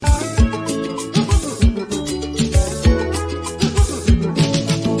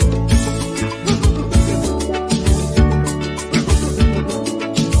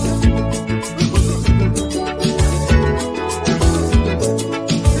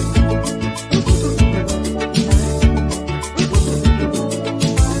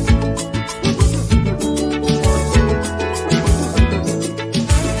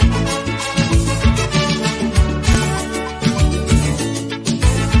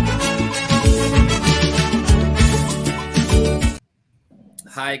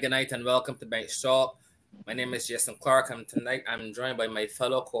Hi, good night, and welcome to Bank Shop. My name is Jason Clark, and tonight I'm joined by my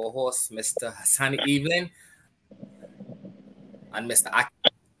fellow co-host, Mr. Hassani Evelyn and Mr. Aki.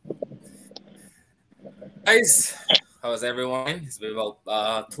 Guys, how's everyone? It's been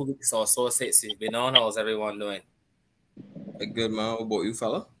about 2 weeks or so since we've been on. How's everyone doing? Good, man. What about you,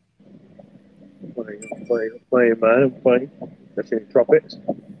 fella? Fine, man. I'm fine. Just in the tropics.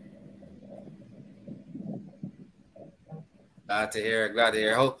 Glad to hear.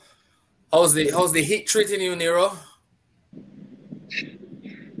 How's the heat treating you, Nero?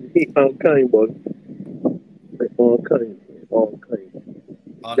 All kind, bud. All kind.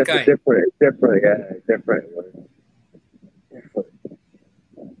 On Just kind. different. Yeah, different. Different.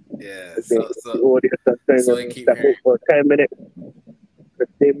 Yeah. The audience are saying so I keep step hearing. up for 10 minutes,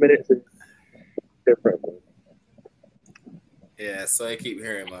 15 minutes is different, man. Yeah, so I keep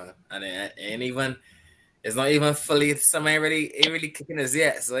hearing, man, and even it's not even fully summer ain't really kicking us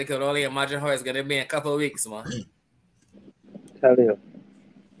yet. So I can only imagine how it's gonna be in a couple of weeks, man. Tell you.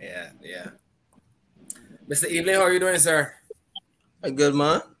 Yeah. Mr. Evelyn, how are you doing, sir? Good,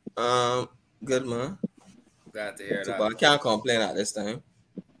 man. Good, man. Glad to hear So, that. but I can't complain at this time.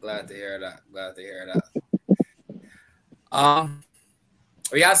 Glad to hear that.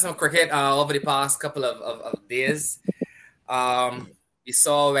 We had some cricket over the past couple of days. We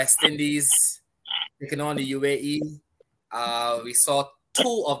saw West Indies taking on the UAE. We saw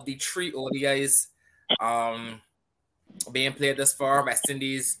 2 of the 3 ODIs being played this far. West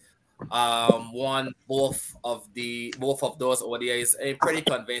Indies won both of those ODIs in pretty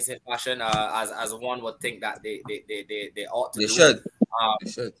convincing fashion, as one would think that they ought to They do. should. They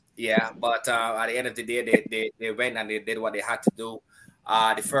should. Yeah, but at the end of the day, they went and they did what they had to do.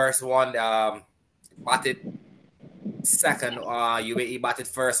 The first one batted second. UAE batted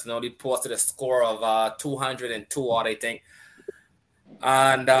first. They posted a score of 202 odd, I think.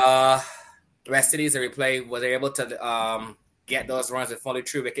 And West Indies, the replay, was able to get those runs with only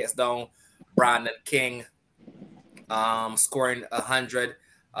 3 wickets down. Brandon King scoring 100.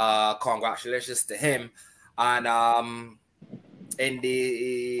 Congratulations to him. And in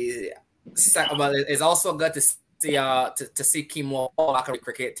the second, well, it's also good to see to see Kimo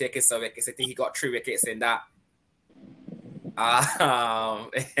cricket taking some wickets. I think he got 3 wickets in that.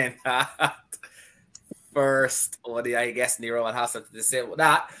 In that first ODI, I guess Nero will have something to say about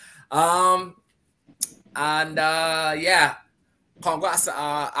that. Yeah, congrats to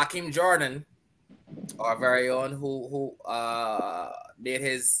Akeem Jordan, our very own, who made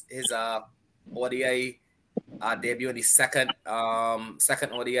his ODI debut in the second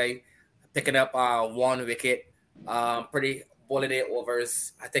ODI, picking up 1 wicket, pretty bowling 8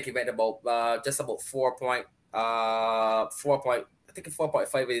 overs. I think he went about just about 4.5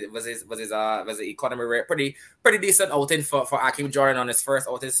 was his economy rate. Pretty decent outing for Akeem Jordan on his first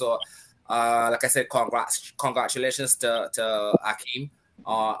outing. So like I said, congratulations to Akeem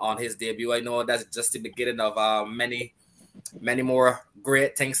on his debut. I know that's just the beginning of many more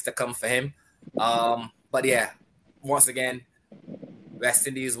great things to come for him. But yeah, once again, West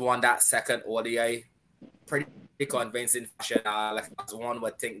Indies won that second ODI pretty convincing fashion. Like as one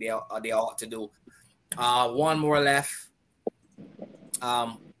would think they ought to do. One more left.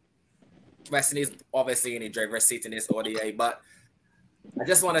 West Indies obviously in the driver's seat in this ODI, but I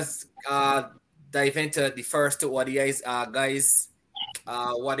just want to dive into the first 2 ODIs, guys.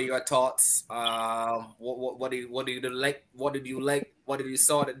 What are your thoughts? What do you like? What did you like? What did you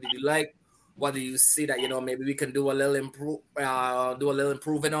saw that did you like? What do you see that maybe we can do a little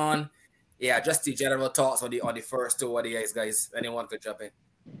improving on? Yeah, just the general thoughts on the first 2 ODIs, guys. Anyone could jump in.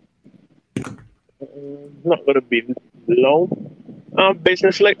 Not going to be long.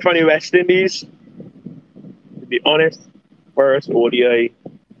 Business like from the West Indies. To be honest, first ODI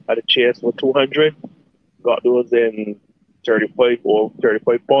had a chase for 200. Got those in 35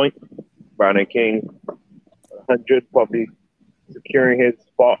 points. Brandon King 100, probably securing his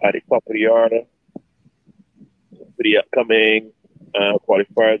spot at the top of the order for the upcoming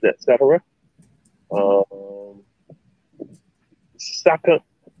qualifiers, etc. Second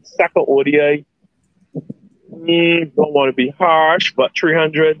ODI. Don't want to be harsh, but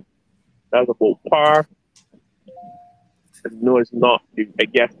 300, that's about par. No, it's not, I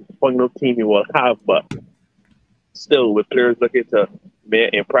guess, the final team you will have, but still, with players looking to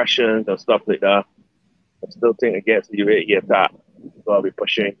make impressions and stuff like that, I still think against the UAE attack, so I'll be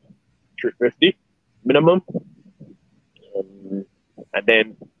pushing 350 minimum. And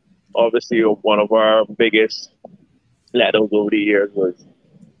then, obviously, one of our biggest letdowns over the years was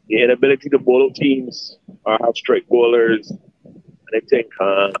the inability to bowl out teams or have straight bowlers. And I think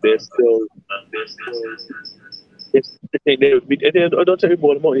they're still I don't tell you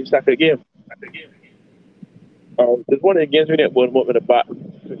about them out in second game. There's one of the games we didn't ball them up in the back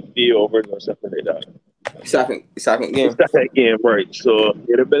 50 overs or something like that. Second game. Second game, right. So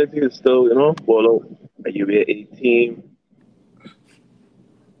the ability is still, ball out a UAE team.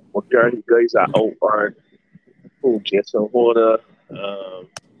 Majority guys are out are Jason Horner,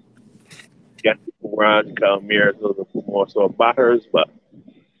 got people around Kyle Mears, those are more so batters, but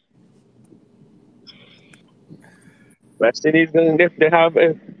West Indies they have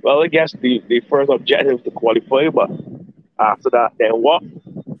I guess the first objective is to qualify, but after that then what? In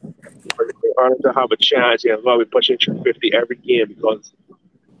order to have a chance, you have to be pushing 350 every game because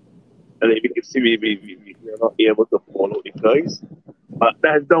and if you can see we're not able to follow the guys. But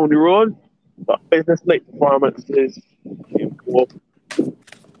that's down the road. But business like performances,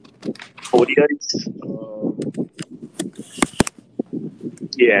 ODIs.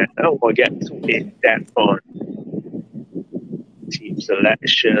 Yeah, I don't want to get too in depth on team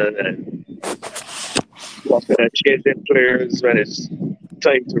selection and what's going to change in players when it's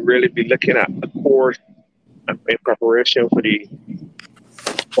time to really be looking at the core in preparation for the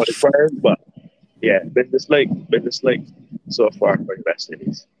players. But yeah, business like so far for the West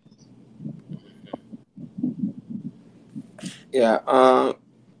Indies. Yeah,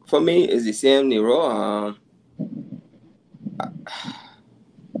 for me, it's the same, Nero. I'm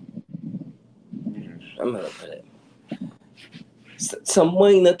gonna put it. Some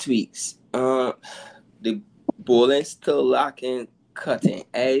minor tweaks. The bowling still lacking cutting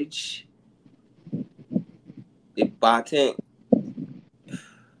edge. The batting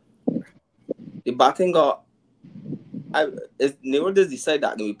got. Nero does decide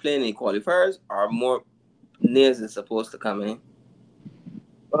that can we playing in qualifiers or more nails is supposed to come in.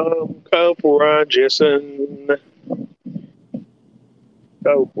 Kyle Puran, Jason,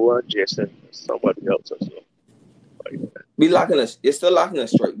 somebody else as well. You're still lacking a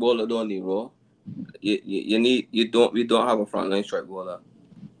strike bowler, don't you, bro? We don't have a frontline strike bowler.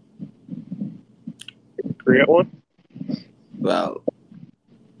 Create one? Well,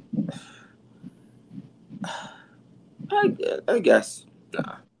 I guess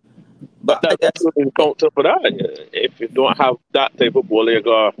nah. But I guess counter for that. If you don't have that type of bowler, you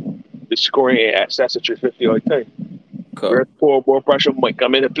got the scoring in excess of 350 all the time. Cool. Poor ball pressure might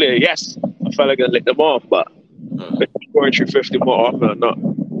come into play. Yes, I felt like I let them off, but if you're scoring 350 more often or not,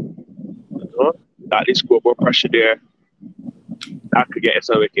 that is scoreboard pressure there. That could get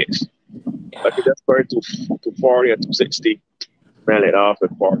some wickets. But if you just score to 40 or 260, man, it off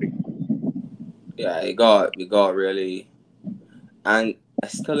at 40. Yeah, we got really, and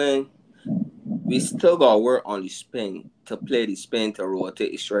we still got to work on the spin to play the spin to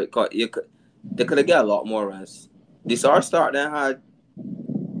rotate the strike. They could have got a lot more runs. This our start that had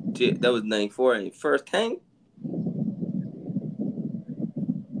that was 94 in the first 10.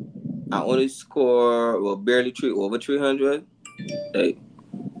 I only score barely over 300. Like,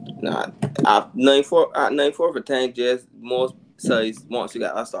 at 94 for 10, just most size once you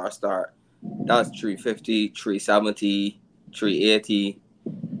got us our start. That's 350, 370, 380.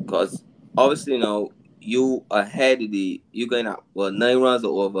 Because obviously, you ahead of you going up 9 runs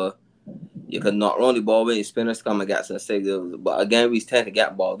or over. You could not run the ball when your spinners come and get some signals. But again, we tend to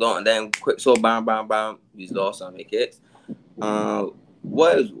get ball down and then quick so bam, we lost some wickets.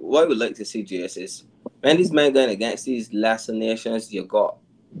 What I would like to see, JS, is when these men going against these lesser nations, you got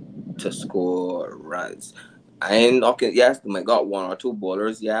to score runs. I ain't knocking. Yes, they might got 1 or 2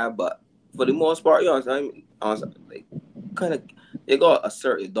 bowlers, yeah, but for the most part, they got a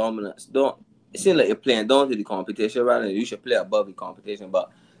certain dominance. It seems like you're playing down to the competition rather than you should play above the competition.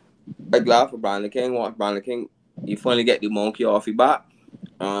 But I'm glad for Brandon King. Watch Brandon King. He finally get the monkey off his back.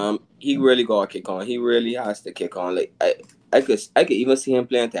 He really got to kick on. He really has to kick on. Like I could even see him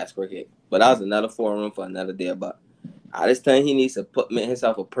playing Test cricket, but that was another forum for another day. But at this time, he needs to make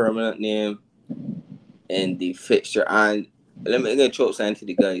himself a permanent name in the fixture. And let me get throw something to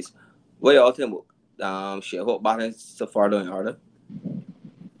the guys. What y'all think about hope batting so far down in order?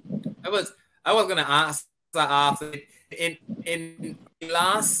 I was gonna ask after in the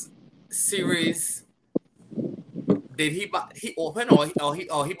last series. Did he open or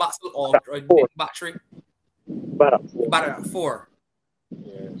he bats or bat 3? Bat at 4.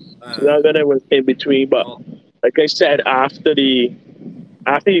 Yes. So that was in between, but like I said, after he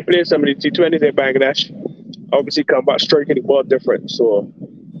played some of the T20s in Bangladesh, obviously come back striking the ball different. So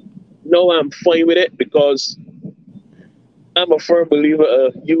no, I'm fine with it because I'm a firm believer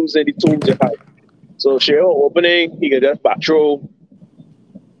of using the tools you have. So Sheo opening, he can just bat throw.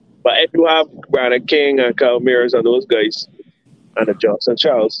 But if you have Brandon King and Kyle Mears and those guys and the Johnson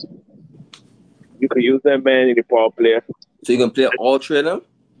Charles, You could use that man in the power play. So you can play all three of them?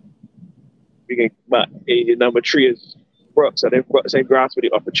 But number 3 is Brooks. And then Brooks ain't grasp for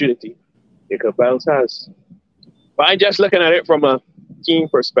the opportunity. Because Bounce has. But I'm just looking at it from a team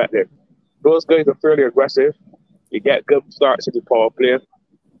perspective. Those guys are fairly aggressive. You get good starts in the power play.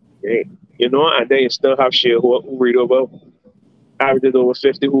 You know, and then you still have Shea who read over, averages over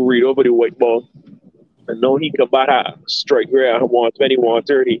 50, who read over the white ball. And know he can bat a strike rate at 120,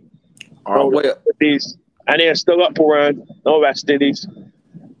 130. And then still up around no West Indies.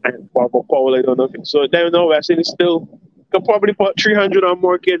 And Papa Paul, I don't know. So then no West Indies still could probably put 300 on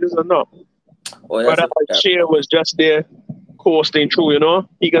more kids or not. But Shea was just there coasting through, you know.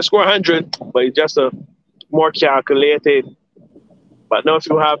 He can score 100, but he's just a more calculated. But now if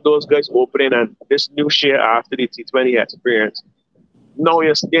you have those guys opening and this new Shea after the T20 experience, no,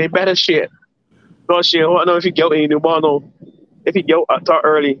 you're getting better Shea. No Shea, what now if you get any new ball now? If you get out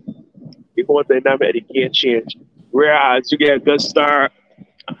early, the whole dynamic of the game change. Whereas you get a good start,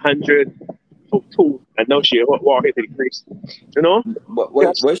 100 for 2, and now Shea walk into the crease. You know? But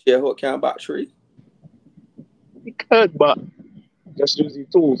what Shea can't bat 3? He could, but just using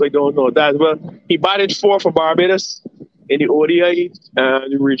tools. I don't know that. Well, he batted 4 for Barbados in the ODIs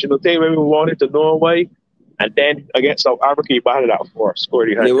and the regional team when we wanted to Norway. And then against South Africa, he batted out 4, scored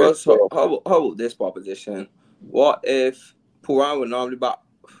the 100. How about this proposition? What if Puran would normally bat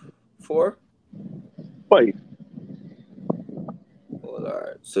 4? 5. Oh,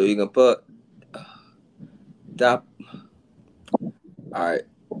 Lord. So you can put that. All right.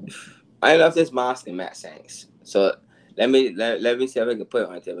 I don't know if this mask and Matt Sanks. So let me see if I can put it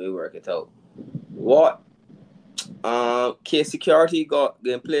on until we work it out. What case security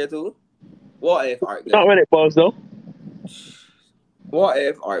getting played too? What if not when it falls though? What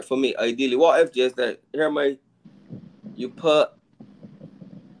if for me ideally, what if just that you put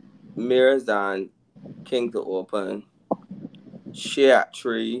Mears and King to open, Shea at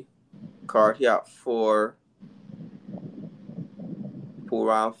 3, Carty at 4,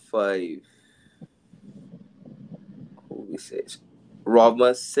 Puran 5. Who 6?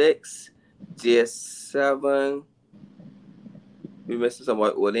 Robin 6, J7. We missing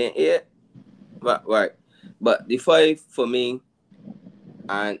somebody within 8. But right. But the 5 for me,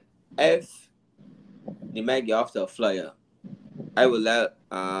 and if they might get off to a flyer, I will let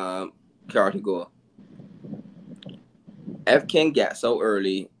Carty go. If King gets so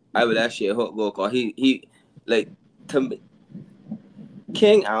early, I will let Shea Hook go because he like to me,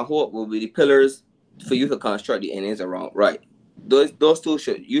 King and Hook will be the pillars for you to construct the innings around. Right. Those two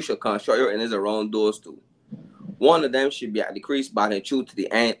you should construct your innings around those two. One of them should be at the crease batting true to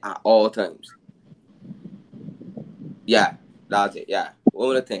the end at all times. Yeah, that's it. Yeah.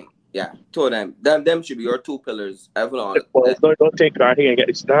 One other thing. Yeah. 2 of them. Them should be your 2 pillars. Don't take Carty and get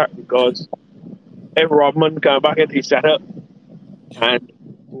the start because if Rodman come back into the setup and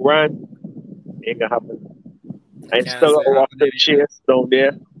run, ain't gonna happen. And still got to walk the Chase down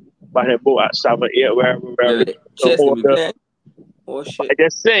there, but him both at 7, 8, wherever. Chase will be playing. Oh shit! I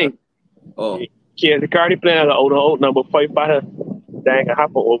just saying. Yeah, the Carty playing as an old number 5 batter. That ain't gonna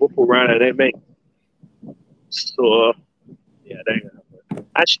happen over for run and they make. So yeah, that ain't gonna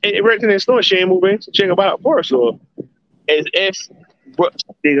happen. It right in the store, Shane moving to check about for. So as if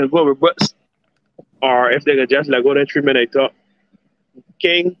they gonna go with Brooks, or if they can just like go that 3 minute talk.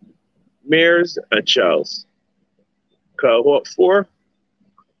 King, Mears, and Charles. What 4?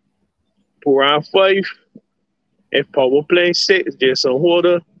 Puran 5. If Paul play 6, Jason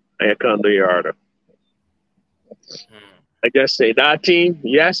Holder, and Kondo Yarder. I just say that team,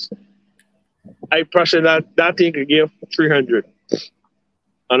 yes. I pressure that team could give 300.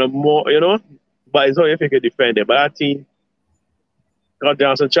 And a more, you know, but it's only if you can defend it. But that team got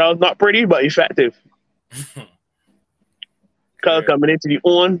Johnson Charles, not pretty, but effective. Carl coming into the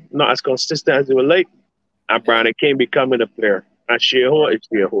own, not as consistent as they would like. And Brandon King becoming a player. And Shea Hoare is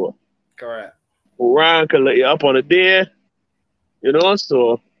Shea Hoare. Correct. Ryan can let you up on a day, you know,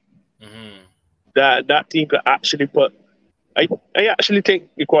 so that team could actually put. I actually think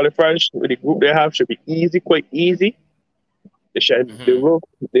the qualifiers with the group they have should be easy, quite easy. They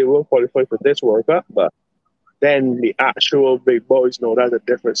will qualify for this World Cup, but then the actual big boys, no, that's a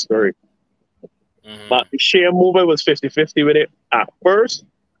different story. But the Shea movement was 50-50 with it at first.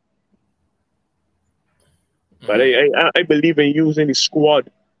 But I believe in using the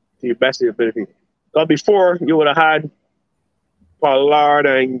squad to the best of your ability. Because before, you would have had Pollard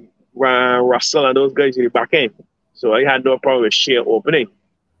and Russell and those guys in the back end. So I had no problem with Shea opening,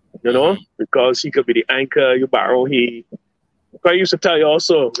 you know, because he could be the anchor, you borrow I used to tell you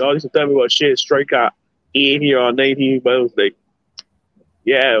also, y'all used to tell me about Shea strike at 80 or 90, but it was like,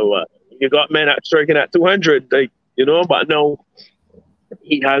 yeah, well, You got men at striking at 200, like, you know, but now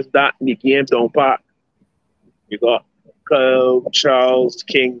he has that in the game down pat. You got Charles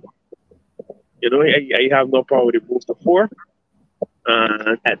King. You know, I have no problem with the move to 4.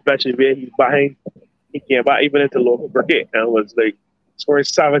 And especially where he's behind, he came back even into local cricket and was like scoring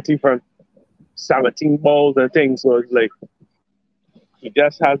 70 from 17 balls and things. So it's like he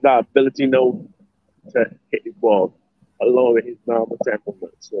just has that ability now to hit the ball along with his normal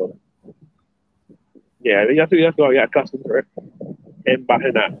temperament. So yeah, you have to get accustomed to him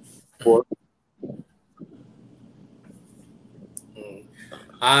behind that 4.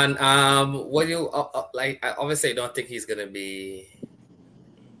 And what do you like? I obviously don't think he's gonna be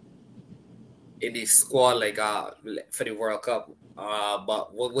in the squad like for the World Cup.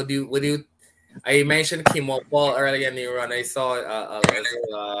 But what would you? I mentioned Kimo Paul earlier in the run. I saw a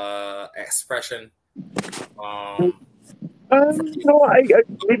little expression. No,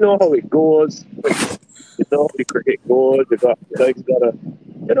 we know how it goes. You know how the cricket goes. You gotta,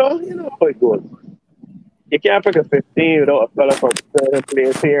 you know how it goes. You can't pick a 15 without a fella from certain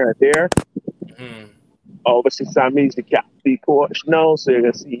players here and there. Mm-hmm. Obviously, Sammy's the captain coach now, so you're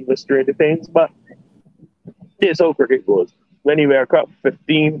gonna see him straight the things. But this how cricket goes. When you World Cup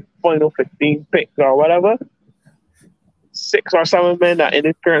 15, final 15 picks or whatever, 6 or 7 men that in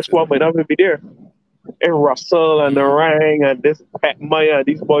his current squad might not even be there. And Russell and the Rang and this Pat Meyer,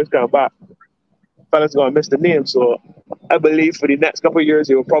 these boys come back. Fellas gonna miss the name. So I believe for the next couple of years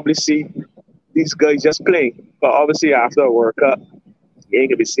you'll probably see these guys just playing. But obviously after a World Cup, you ain't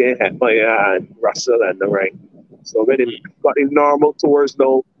gonna be seeing Pat Meyer and Russell and the Rang. So when they got the normal tours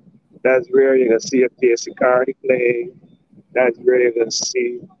now, that's where you're gonna see a Casey Carney playing. That's where you're gonna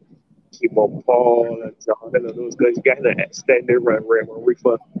see Kimo Paul and Jordan and those guys getting an extended run, Raymond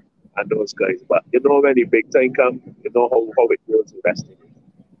Reefer and those guys. But you know when the big time come, you know how it goes investing.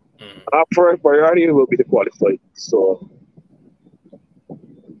 Our first priority will be to qualify. So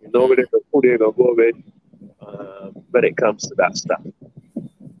you know who they're gonna go with when it comes to that stuff.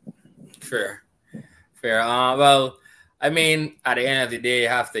 Fair. Well, I mean, at the end of the day, you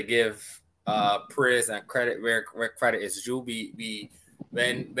have to give praise and credit where credit is due.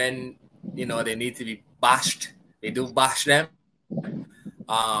 When you know they need to be bashed, they do bash them.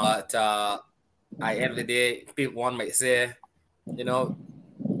 But at the end of the day, one might say, you know,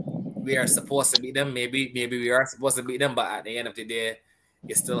 we are supposed to beat them. Maybe we are supposed to beat them, but at the end of the day,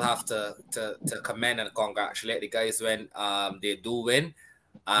 you still have to commend and congratulate the guys when they do win.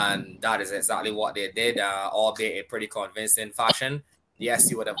 And that is exactly what they did, albeit in pretty convincing fashion. Yes,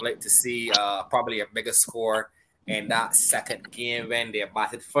 you would have liked to see probably a bigger score in that second game when they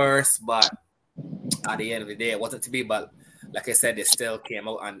batted first, but at the end of the day, it wasn't to be. But like I said, they still came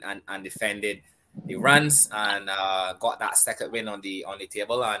out and defended the runs and got that second win on the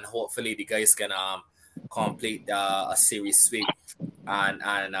table. And hopefully, the guys can complete a series sweep and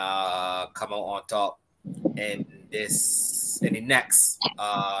come out on top in the next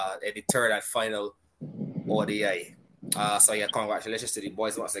in the third and final ODI. So yeah, congratulations to the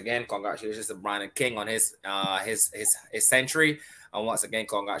boys once again. Congratulations to Brandon King on his century, and once again,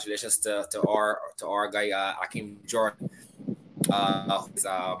 congratulations to our guy Akeem Jordan, who's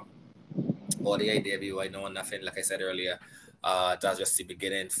ODI debut. I know nothing, like I said earlier. That's just the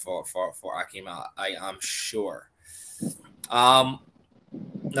beginning for Akeem. I am sure. Now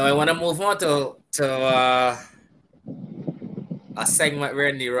I want to move on to a segment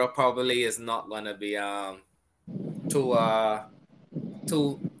where Nero probably is not going to be too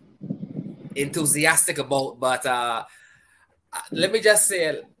enthusiastic about, but let me just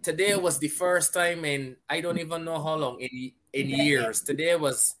say today was the first time in I don't even know how long in years. Today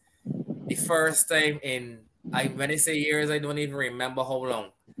was the first time when I say years, I don't even remember how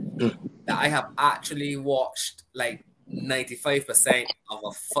long that I have actually watched like 95% of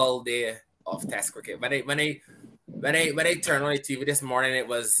a full day of Test cricket. When I turned on the TV this morning,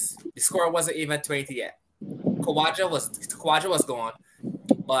 the score wasn't even 20 yet. Khawaja was gone,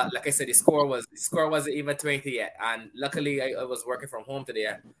 but like I said, the score wasn't even 20 yet. And luckily, I was working from home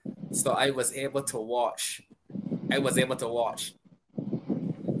today, so I was able to watch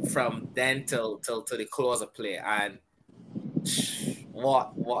from then till the close of play. And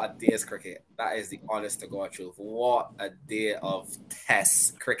what a day's cricket! That is the honest to God truth. What a day of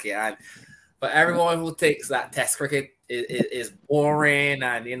Test cricket! And for everyone who thinks that Test cricket is boring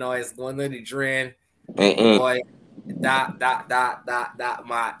and it's going to the drain, boy, that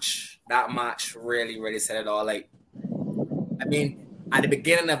match really said it all. Like, I mean, at the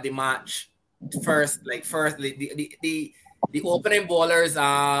beginning of the match, first the opening bowlers,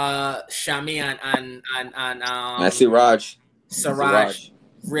 Shami and I see Raj. Siraj.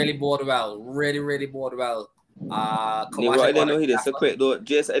 really bowled well. Really bowled well. Nero, I didn't know he did so quick though.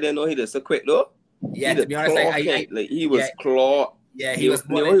 Jess, I didn't know he did so quick though. Yeah, to be honest, he was claw. Yeah, he was.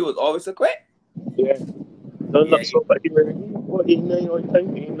 Nero, he was always so quick. Yeah. Not so bad.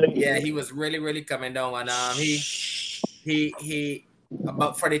 Yeah, he was really coming down, and he.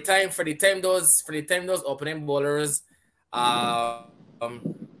 But for the time those opening bowlers,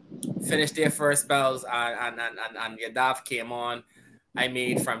 finished their first spells, and Yadav came on. I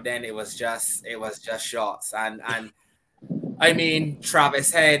mean, from then it was just shots, and I mean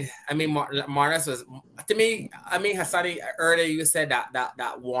Travis Head. I mean Marnus was, to me. I mean Hassani, earlier you said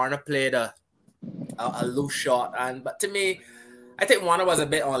that Warner played a loose shot, but to me, I think Warner was a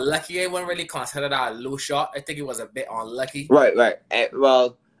bit unlucky. I wouldn't really consider that a loose shot. I think it was a bit unlucky. Right.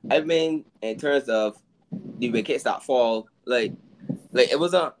 Well, I mean, in terms of the wickets that fall, like it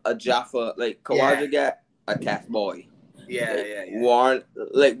wasn't a Jaffa, like Kawaja got a test boy. Yeah. Warner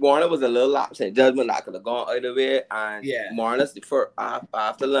was a little lapse in judgment that could have gone either way, and Marnus deferred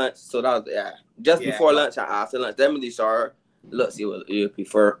after lunch. So that was just before lunch and after lunch. Definitely sorry. Let's see what you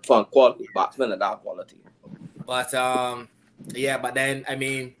prefer from quality batsman and that quality. But but then I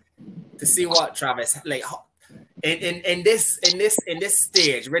mean, to see what Travis like in this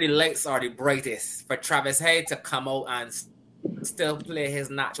stage, really lights are the brightest for Travis Head to come out and still play his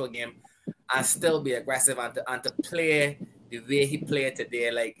natural game and still be aggressive and to play the way he played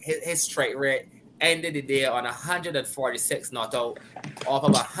today. Like his strike rate ended the day on 146 not out off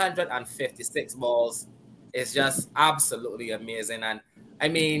of 156 balls. It's just absolutely amazing. And I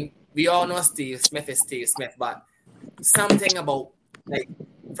mean, we all know Steve Smith is Steve Smith, but something about like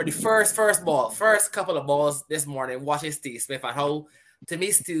for the first couple of balls this morning, watching Steve Smith and how to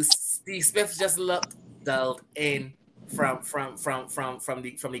me Steve Smith just looked dialed in from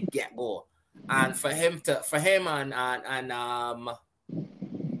the get-go. And for him and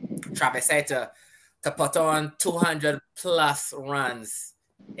Travis Head to put on 200 plus runs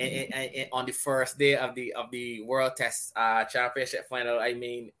on the first day of the World Test Championship final. I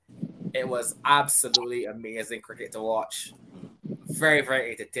mean, it was absolutely amazing cricket to watch. Very,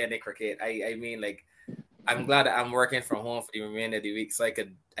 very entertaining cricket. I mean, like, I'm glad that I'm working from home for the remainder of the week, so I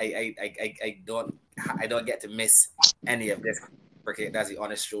don't get to miss any of this cricket. That's the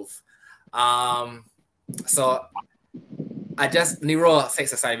honest truth. So I just Nero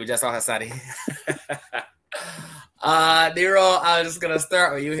takes aside. We just saw Hassani. Nero, I'm just gonna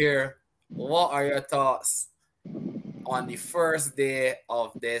start with you here. What are your thoughts on the first day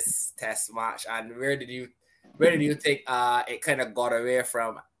of this test match, and where did you think it kind of got away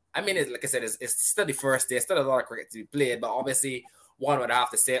from? I mean, like I said, it's still the first day, still a lot of cricket to be played, but obviously one would have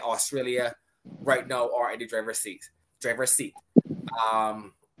to say Australia right now are in the driver's seat.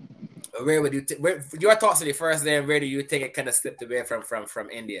 Where would you your thoughts on the first day, and where do you think it kind of slipped away from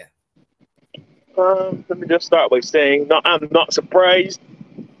India? Let me just start by saying, no, I'm not surprised.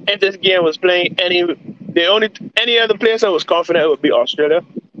 If this game was playing any other place I was confident it would be Australia.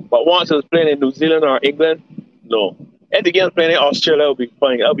 But once it was playing in New Zealand or England, no. If the game was playing in Australia, it would be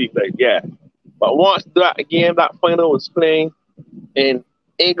fine. I'll be like, yeah. But once that final was playing in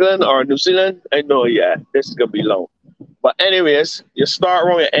England or New Zealand, I know, yeah, this is gonna be long. But anyways, you start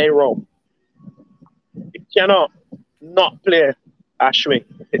wrong, you end wrong. You cannot not play Ashwin.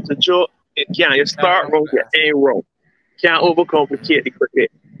 It's a joke. You start wrong, you end wrong. Can't overcomplicate the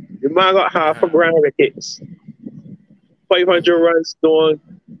cricket. The man got half a grand wickets. 500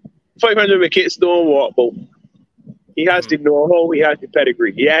 wickets don't walk, but he has the know-how, he has the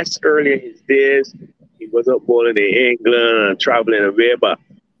pedigree. Yes, early in his days, he was up bowling in England and traveling away, but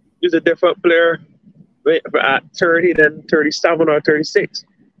he's a different player at 30 than 37 or 36.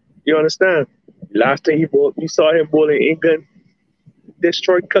 You understand? Last time we saw him bowling in England,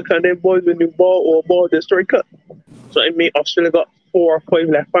 destroyed Cook, and then boys with new ball destroyed Cook. So I mean, Australia got 4 or 5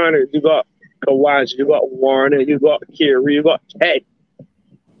 left-handers. You got Kawaj, you got Warner, you got Kiri, you got Ted.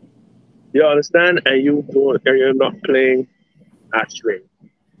 You understand? And you're not playing Ashwin.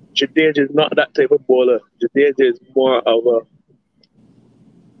 Jadeja is not that type of bowler. Jadeja is more of a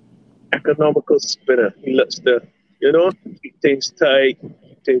economical spinner. He looks to, keep things tight,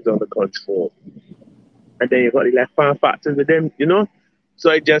 keep things under control. And then you got the left-hand factors with them,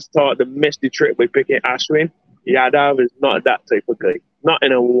 So I just thought they missed the trick by picking Ashwin. Yadav is not that type of guy. Not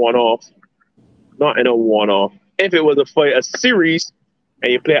in a one-off. If it was a series,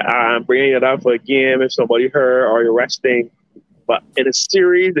 and you play bringing Yadav for a game if somebody hurt or you're resting. But in a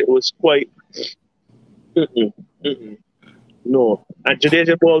series, it was quite... No. And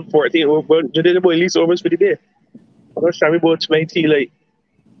Jadeja ball 14. Jadeja ball at least overs for the day. I'm not sure we ball 20.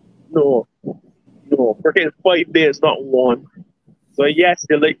 No. Cricket is 5 days, not 1. So yes,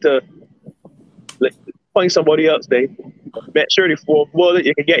 they like find somebody else. They make sure the fourth ball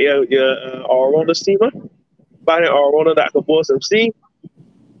you can get your all-rounder steamer, find an all-rounder that can ball some seam.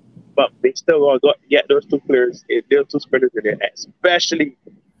 But they still got to get those two players, those two sprinters in there, especially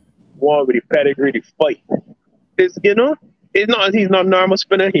one with the pedigree to fight. It's, he's not a normal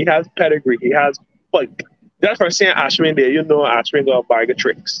spinner. He has pedigree. He has fight. That's for saying Ashwin there. Ashwin got a bag of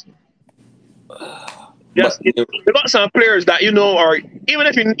tricks. Just they got some players that are even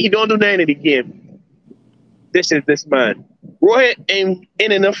if he don't do nothing in the game, this is this man. Rohit ain't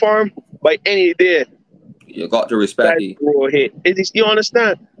in the farm by any day. You got to respect him. Rohit. You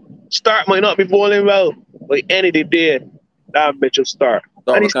understand? Start might not be bowling well, but any day that bitch will start.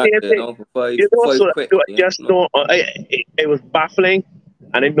 And he's saying it was baffling,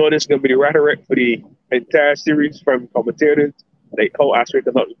 and I know this is gonna be the rhetoric for the entire series from commentators, like how Ashwin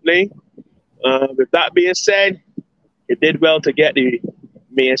cannot be playing. With that being said, it did well to get the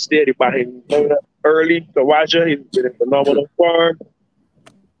mainstay behind early. Kawaja, he's been in phenomenal form.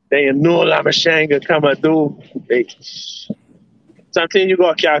 Then Lamashanga come and do something you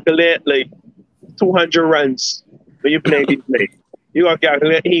gotta calculate like 200 runs when you play these plays. You gotta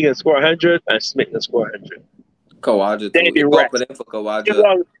calculate he can score 100 and Smith can score 100. Kawaja too. You got put in for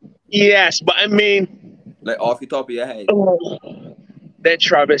Kawaja. Yes, but I mean, like off the top of your head. That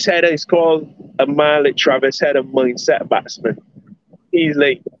Travis Head is called a man like Travis Head, a mindset batsman. He's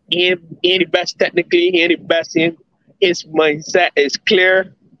like he ain't the best technically, he ain't the best in his mindset is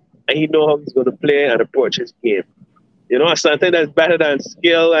clear and he knows how he's gonna play and approach his game. Something that's better than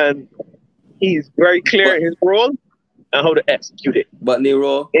skill, and he's very clear in his role and how to execute it. But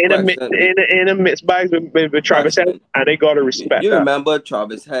Nero, in a mixed bag with Travis Head, and they gotta respect. You remember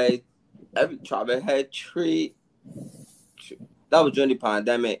Travis Head? Travis Head treat. That was during the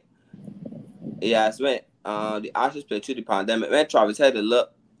pandemic. Yeah, it's when the Ashes played through the pandemic. When Travis Head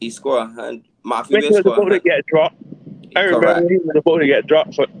he scored 100. He was about to get dropped. I remember he was about to get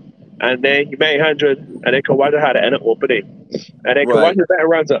dropped and then he made 100, and then Kawaja had to end up opening. And then Kawaja then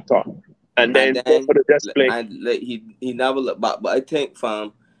runs up top. And then for the display. And he never looked back. But I think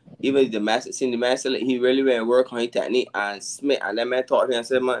from even the master, he really went work on his technique. And Smith, and that man talked to him and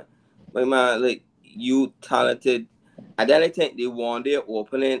said, man, like, you talented. And then I think they won their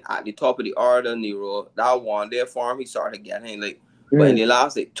opening at the top of the order, Nero. That won their form. He started getting but in the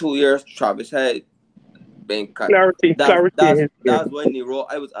last 2 years, Travis had been cut. Clarity. That's when Nero.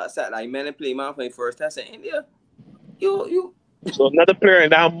 I was upset. Like, man, I played man for the first test in India. You. So another player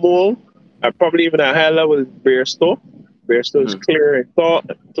in that mold, probably even at high level, is Bairstow. Bairstow is clear in thought,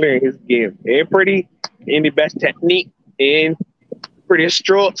 clear in his game. Ain't pretty, ain't the best technique, ain't pretty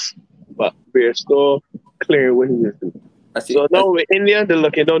strokes, but Bairstow clear what he is doing. So now with India, they're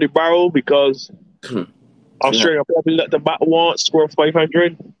looking down the barrel because Australia probably let the bat once, score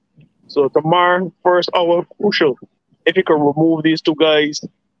 500. So tomorrow, first hour, crucial. If you can remove these two guys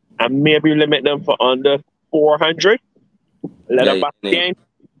and maybe limit them for under 400, let them back again.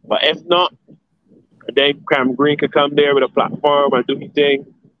 But if not, then Cam Green could come there with a platform and do his thing.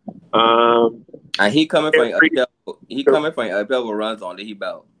 And he coming from IPL with runs on the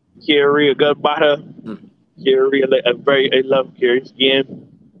belt. Kerry, a good batter. Kerry, I love Kerry's game.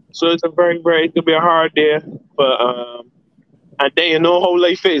 So it's it's gonna be a hard day. But and then you know how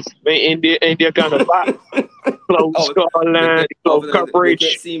life is. When India kind of back, close Scotland, close coverage,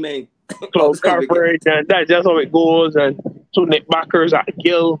 close coverage, and that's just how it goes. And two net backers at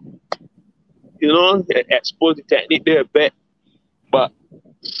Gill, expose the technique there a bit, but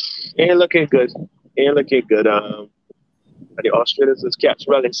ain't looking good. And the Australians just kept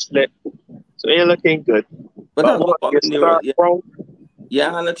running slip, so ain't looking good. But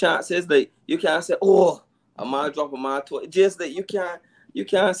and the chances that you can't say, oh, I might drop a mile to it. Just that you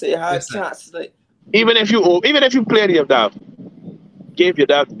can't say how chances like even if you play the Dav, give your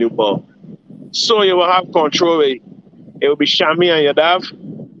Dav the new ball, so you will have control. It will be Shami and your Dav.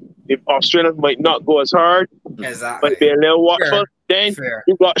 If Australians might not go as hard, might be a little Watford. Then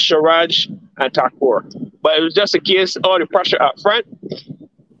you got Sharaj and Thakur. But it was just a case all the pressure up front,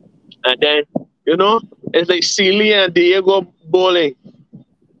 and then it's like Sealy and Diego bowling.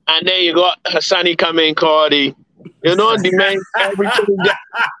 And then you got Hassani coming, Cardi. The man, everything.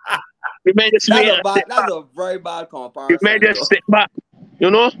 The man just that's a very bad comparison. The man just sit back.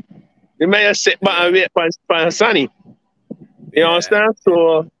 The man just sit back and wait for Hassani. You understand?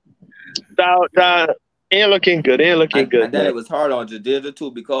 So that ain't looking good. And then it was hard on Jadeja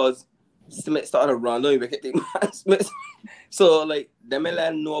too because Smith started running. Smith. So like them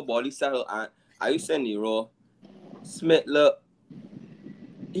let nobody settle. And I used to say Nero, Smith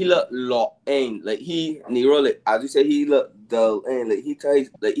he looked locked in. Like Nero, like, as you said, he looked dull and like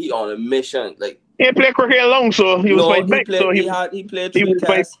he on a mission. Like he didn't play cricket long, so he was playing bank. So he played 3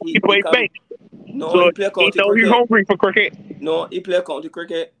 tests. He played bank. No, so he played county cricket. He's hungry for cricket. No, he played county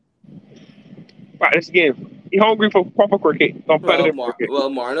cricket. Right, this game. He hungry for proper cricket, competitive cricket. Well,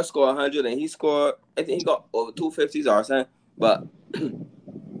 Marner scored 100 and he scored. I think he got over 250s or something. But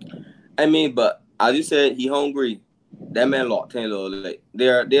I mean, but as you said, he hungry. That man locked in, though. Like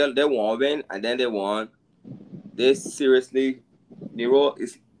they won win and then they won. They seriously, Nero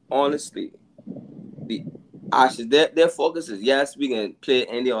is honestly the Ashes. Their focus is yes, we can play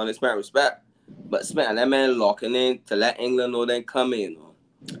India on this man respect, but man, that man locking in to let England know they come in.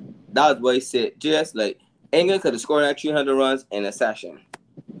 That's what he said. Just like England could have scored that 300 runs in a session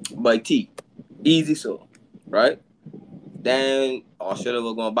by T, easy so, right? Then Australia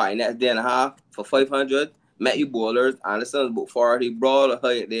was going to buy next day and a half for 500. Met you bowlers. Anderson's about 40. Broad a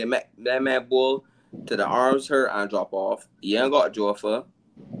height there. That man bowl to the arms hurt and drop off. You ain't got Joffa.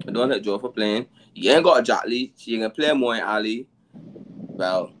 I don't have Joffa playing. You ain't got Jatley. She ain't gonna play more in Ali.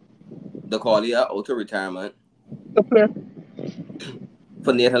 Well, the call it out to retirement. The player.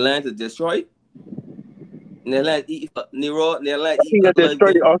 For Netherlands to destroy. Netherlands eat Nero. Netherlands eat. I think they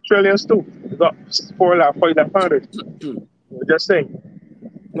destroy the Australians too. They got 500. Just saying.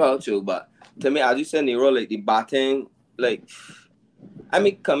 Well, true, but to me, as you said, Nero, like the batting, like, I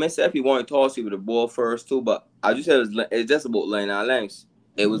mean, come and say if you want to toss you with the ball first too, but as you said, it's just about line out lengths.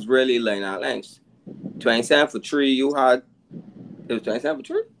 It was really line out lengths. 27 for 3, you had, it was 27 for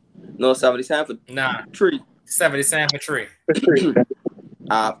 3? No, 77 for 3. 77 for 3.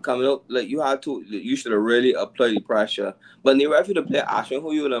 Coming up, like, you should have really applied the pressure. But Nero, if you'd have played Ashwin,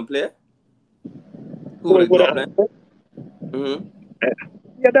 who you would have played? Who would have dropped that? Mm-hmm.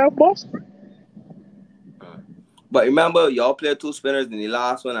 Yeah, that boss. But remember, y'all played 2 spinners in the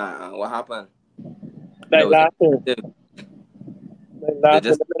last one. What happened? That last one. They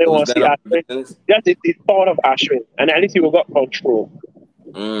want to see Ashwin. That's the thought of Ashwin. And at least he will got control.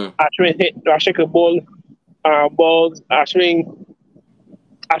 Ashwin could bowl balls. Ashwin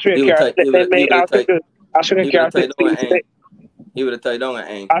carry. Ashwin carry. He would have tied on an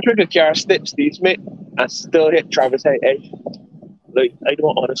aim. Ashwin could carry Steve Smith and still hit Travis Head. Like, I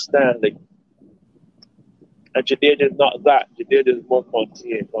don't understand. Like, and Jadeja is not that. Jadeja is more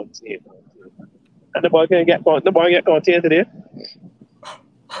contained. And the boy can get contained today.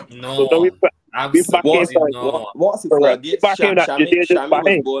 No, so we once he floodgates, Shami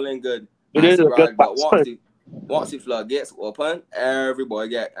was bowling good. But once the floodgates open, everybody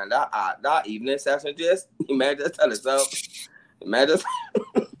get, and that evening session just, you may just tell yourself,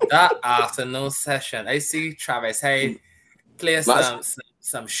 that afternoon session, I see Travis Hay play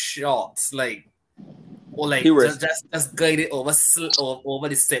some shots like. Or like just guide it over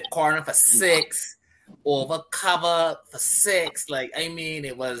the slip corner for 6, over cover for 6. Like, I mean,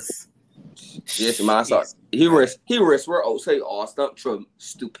 it was. Yes, man. He risked were outside all stuff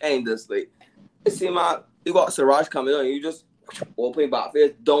stupendously. You see, man, you got Siraj coming on, you just open back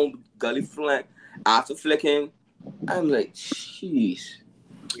face, don't gully flank after flicking. I'm like, jeez.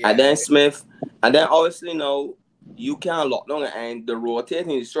 Yeah. And then Smith, and then obviously you can't lock down and the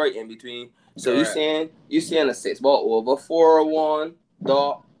rotating is straight in between. So you're seeing a 6 ball over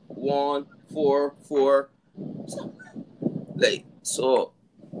 4-1.144. Like so,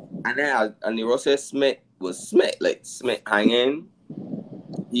 and then Nero said Smith hanging.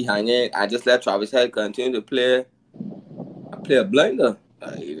 He hanging. I just let Travis Head continue to play a blinder.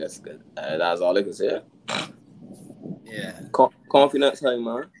 That's good. That's all I can say. Yeah. Confidence, hey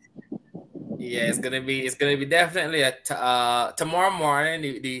man. Yeah, it's gonna be definitely tomorrow morning.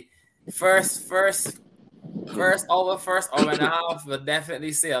 The first over and a half will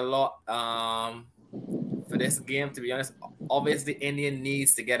definitely say a lot for this game, to be honest. Obviously India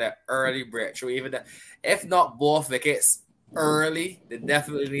needs to get an early breakthrough, if not both wickets early. They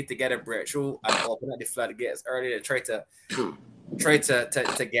definitely need to get a breakthrough and open up the floodgates early to try to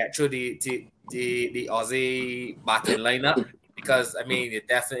get through the Aussie batting lineup, because I mean, you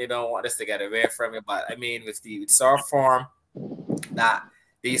definitely don't want this to get away from you. But I mean, with the soft form that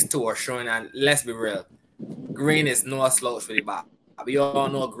these two are showing, and let's be real, Green is no slouch for the bat. We all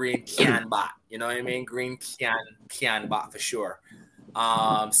know Green can bat. You know what I mean? Green can bat for sure.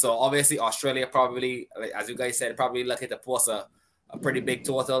 So obviously Australia probably, like, as you guys said, probably looking to post a pretty big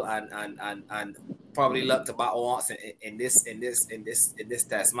total and probably look to bat once in this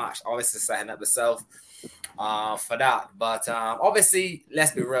test match. Obviously setting up themselves for that. But obviously,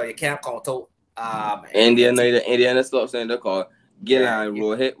 let's be real, you can't count out India stops saying the call. Gillan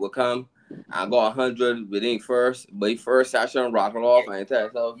Rohit will come. I got 100 within first, but first session rock it off and tell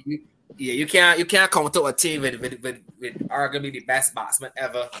yourself. Yeah, you can't count out a team with arguably the best batsman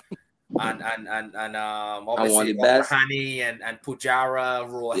ever, and obviously one of the best. Rahane and Pujara,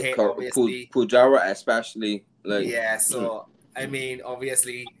 Rohit, obviously. Pujara especially. Like Yeah, so I mean,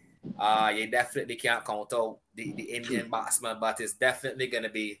 obviously, you definitely can't count out the Indian batsman, but it's definitely gonna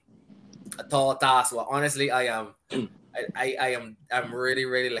be a tall task. Well, honestly, I'm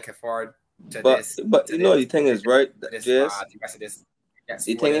really looking forward to this. But to you know this, the thing is, right, the Jess? rest of this. Yes,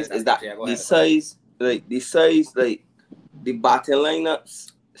 The thing is that's that yeah, go the ahead. size, like the batting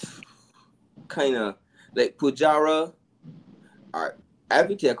lineups, kind of like Pujara. Alright,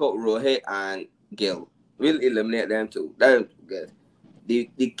 every take out Rohit and Gill, we'll eliminate them too. That's good. The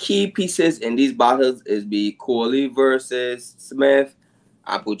key pieces in these battles is be Kohli versus Smith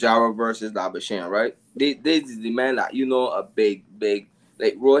and Pujara versus Labuschagne, right? This is the man that a big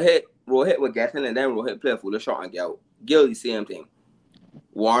like Rohit would get in and then Rohit play for the shot and get out. Gill the same thing.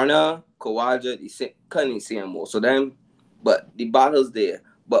 Warner, Kawaja, couldn't see him more. So then, but the battle's there.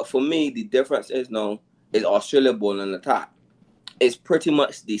 But for me, the difference is Australia bowling attack. It's pretty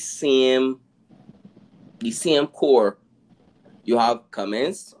much the same core. You have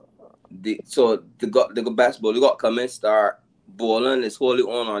Cummins. The best bowler. You got Cummins start bowling. It's wholly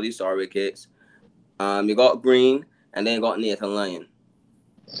on these star wickets. You got Green and then you got Nathan Lyon.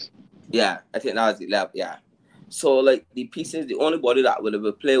 Yeah, I think that was the left. Yeah. So like the pieces, the only body that would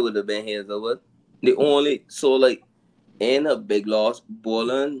have played would have been Hazelwood. In a big loss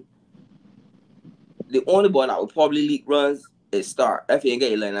bowling, the only ball that would probably leak runs is Star. If you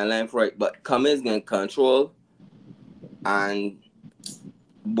get your line right, but Cummins can control and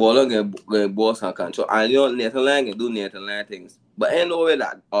bowler can bowl some control. And Nathan Lyon can do Nathan Lyon things. But ain't no way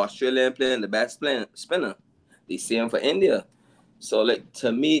that Australian playing the best spinner. The same for India. So, like,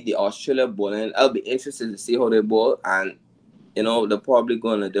 to me, the Australia bowling, I'll be interested to see how they bowl. And, they're probably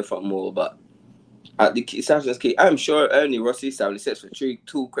going a different mode. But at the sessions key, I'm sure Ernie Rossi 76 for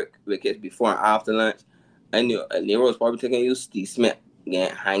 2 quick wickets before and after lunch. I knew Nero's probably taking Steve Smith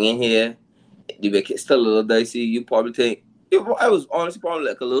hanging here. The wicket's still a little dicey. You probably think, I was honestly probably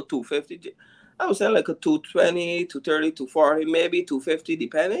like a little 250. I was saying like a 220, 230, 240, maybe 250,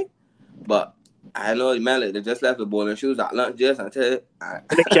 depending. But I know the man they just left the bowling shoes at lunch just until I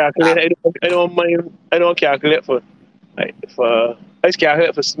don't mind. I don't calculate for I just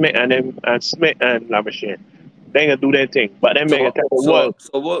calculate for Smith and Labuschagne. They ain't gonna do that thing. But then make a type of what?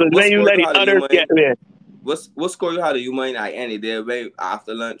 So what then you let the others get there. What score you had you mind at any day right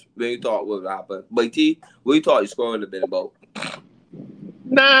after lunch when you thought what would happen? But T, what you thought your score would have been about?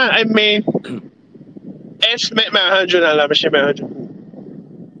 Nah, I mean if Smith made 100 and Labuschagne made 100.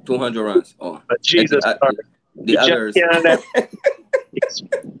 200 runs. Oh, but Jesus Christ. The others.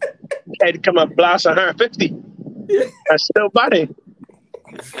 Had to come up blast 150. That's still body.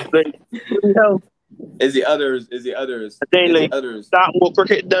 Like, Is the others? That will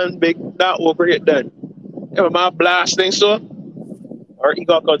cricket done, big. That will cricket done. If my blast thing so, or you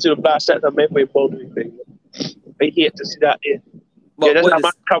gotta go to the blast set and make my boundary thing. I hate to see that there. But that's how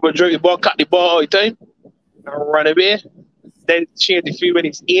my cover drill. The ball cut the ball all the time. And run away. Then change the field when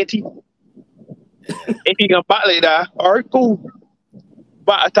it's 80. If you can bat like that, alright, cool.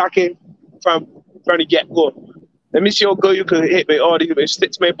 Bat attacking from the get go. Let me see how good you can hit by all these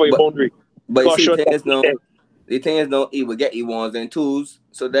sticks made by your boundary. But you see, the thing is, he will get you ones and twos.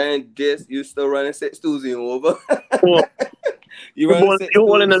 So then, you still running 6 twos in over. You want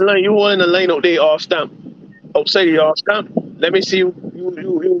in the line. You want in the line out there off stamp. Outside the off stamp. Let me see you.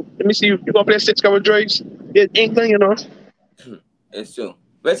 Let me see you. You gonna play 6 cover drives? It ain't going enough. It's true.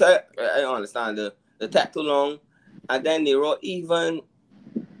 But I understand the tech too long, and then they wrote even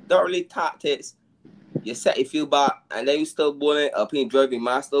thoroughly tactics. You set your field back, and then you still bowling up in driving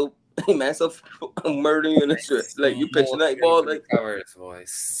master, myself murdering you in the street. Like you pitching that ball, like covers, boy,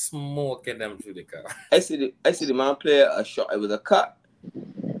 smoking them through the cover. I see the man play a shot. It was a cut.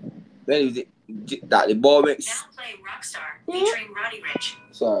 Then it was that the ball makes. Now playing Rockstar featuring Roddy Rich.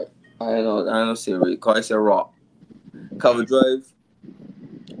 Sorry, I don't see it. Call it a rock. Cover drive.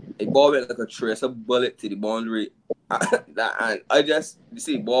 A ball went like a tracer bullet to the boundary. And I just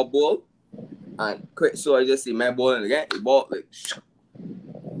see ball. And quick, so I just see my ball and again, the ball like,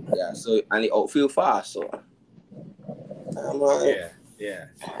 yeah. So and the outfield fast. So I'm like, yeah.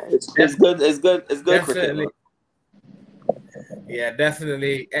 It's good. It's good Definitely. cricket. Yeah,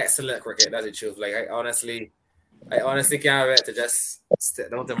 definitely excellent cricket. That's the truth. Like I honestly can't wait to just sit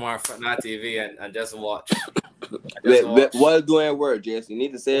down tomorrow front of TV and just watch. Well doing work, Jess. You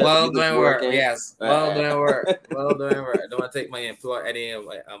need to say well doing work. Yes, well doing work. Well doing work. I don't want to take my employer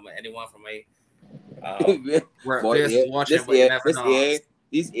anyone from my workplace watching, but you never know.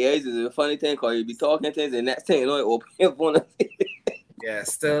 these AIs is a funny thing because you be talking things and next thing you know, it open your phone. Yeah,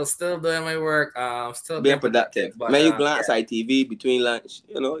 still doing my work. Still Being productive. but Man, you glance at TV between lunch.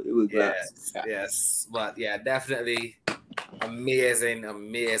 You know, it was glance. yes. But yeah, definitely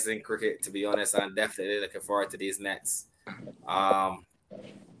amazing cricket, to be honest. I'm definitely looking forward to these next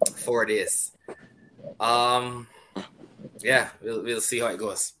 4 days. Yeah, we'll see how it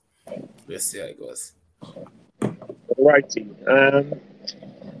goes. Righty.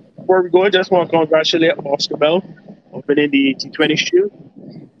 Before we go, I just want to congratulate Oscar Bell on winning the T20 shoe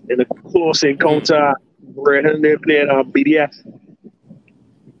in a close encounter. Britain, they played BDF.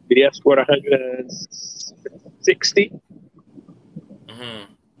 BDF scored 160.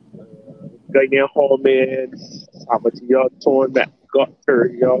 Guy named Hallman, Amateur Torn that got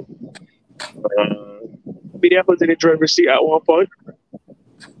 30 yards. BDF was in the driver's seat at one point.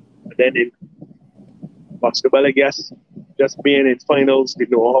 And then in basketball, I guess, just being in finals, they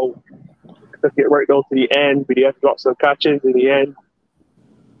know how to get right down to the end. BDF got some catches in the end.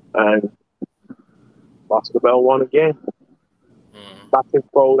 And basketball won again. Massive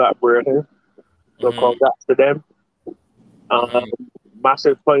crowd at Britain. So congrats to them.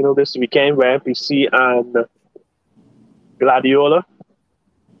 Massive final this weekend where MPC and Gladiola.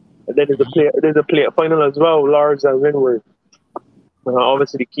 And then there's a play final as well, Lars and Windward.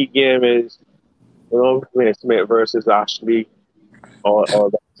 Obviously the key game is Winnie Smith versus Ashley, all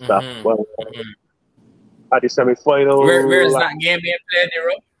that stuff. Well, at the semi-final, where is that game being played,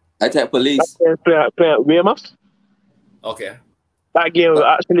 Nero? I take Police. Play at Weymouth. Okay. That game will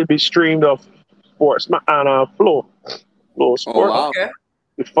actually be streamed off Sports and Flow Sport. Oh, wow. Okay.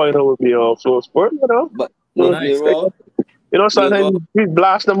 The final will be on Flow Sport, But nice. Sometimes we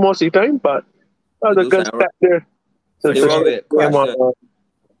blast them most of the time, but that was a good step there. At the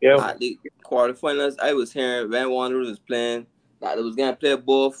The quarterfinals, I was hearing Van Wanderers was playing. Like they was gonna play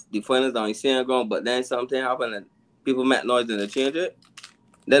both the finals on the same ground, but then something happened and people made noise and they changed it.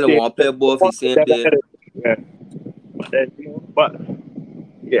 Then they want to play both the same day. Yeah.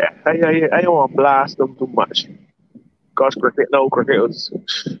 I don't want to blast them too much. Because cricket was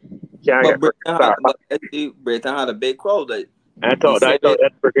Britain had a big crowd. Like, I thought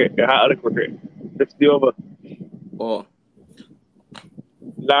that cricket had a cricket. It's the over. Oh.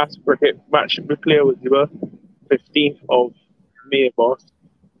 Last cricket match we played was the 15th of May, boss.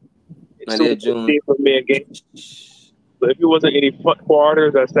 It's the 15th of May again. So if you wasn't in the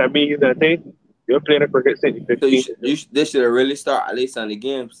quarters or semis and things, you're playing a cricket since the 15th. So they should have really started at least on the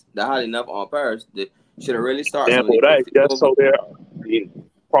games. They had enough on Paris. They should have really started. Yeah, but that's just so there are the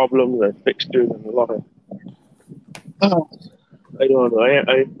problems and fixtures and a lot of. I don't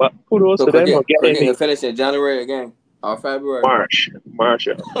know. But kudos to them. Cricket can finish in January again or February. March.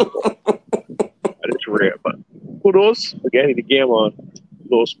 That is rare, but kudos for getting the game on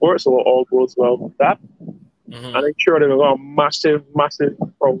Low Sports, so all goes well with that. And I'm sure they've got a massive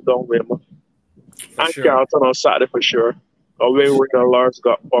crowd down there. And Carlton on Saturday for sure. Away with the Lars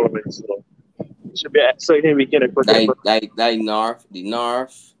got following, so it should be an exciting weekend of cricket. Like the North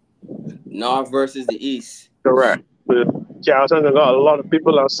versus the East. Correct. Charlton got a lot of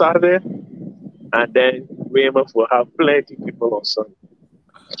people on Saturday, and then Weymouth will have plenty of people on Sunday.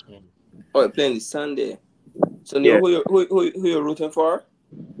 Oh, they're playing Sunday. So, who you're rooting for?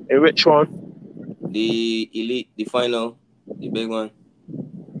 And which one? The elite, the final, the big one.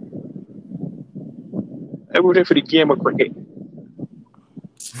 I'm rooting for the game of cricket.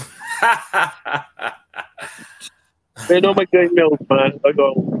 They know my guy Mills, man. I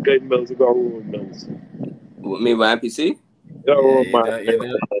got guy Mills. I got Ruben Mills. What, me by NPC? I got Ruben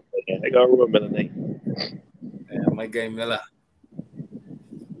Mills. I got Ruben Mills. Yeah, my guy Miller.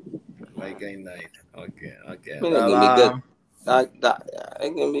 My guy Knight. Okay. It's gonna be good. That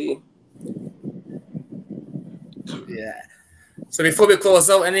it can be. Yeah. So before we close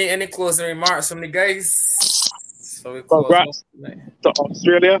out, any closing remarks from the guys? So we close Congrats to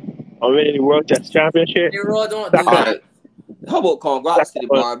Australia on winning the World Test Championship. Don't do that. How about congrats to the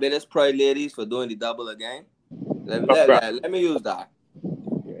Barbados Pride ladies for doing the double again? Let me use that.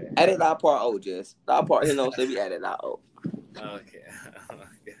 Edit that part out, Jess. That part, so we edit that out. Okay.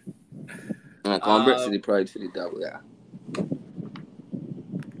 And congrats to the Pride for the double, yeah.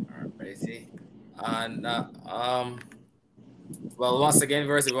 Alrighty. And well, once again,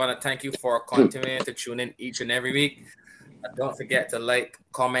 viewers, we want to thank you for continuing to tune in each and every week. And don't forget to like,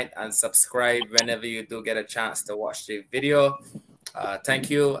 comment, and subscribe whenever you do get a chance to watch the video.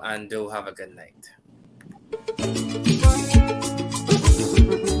 Thank you, and do have a good night.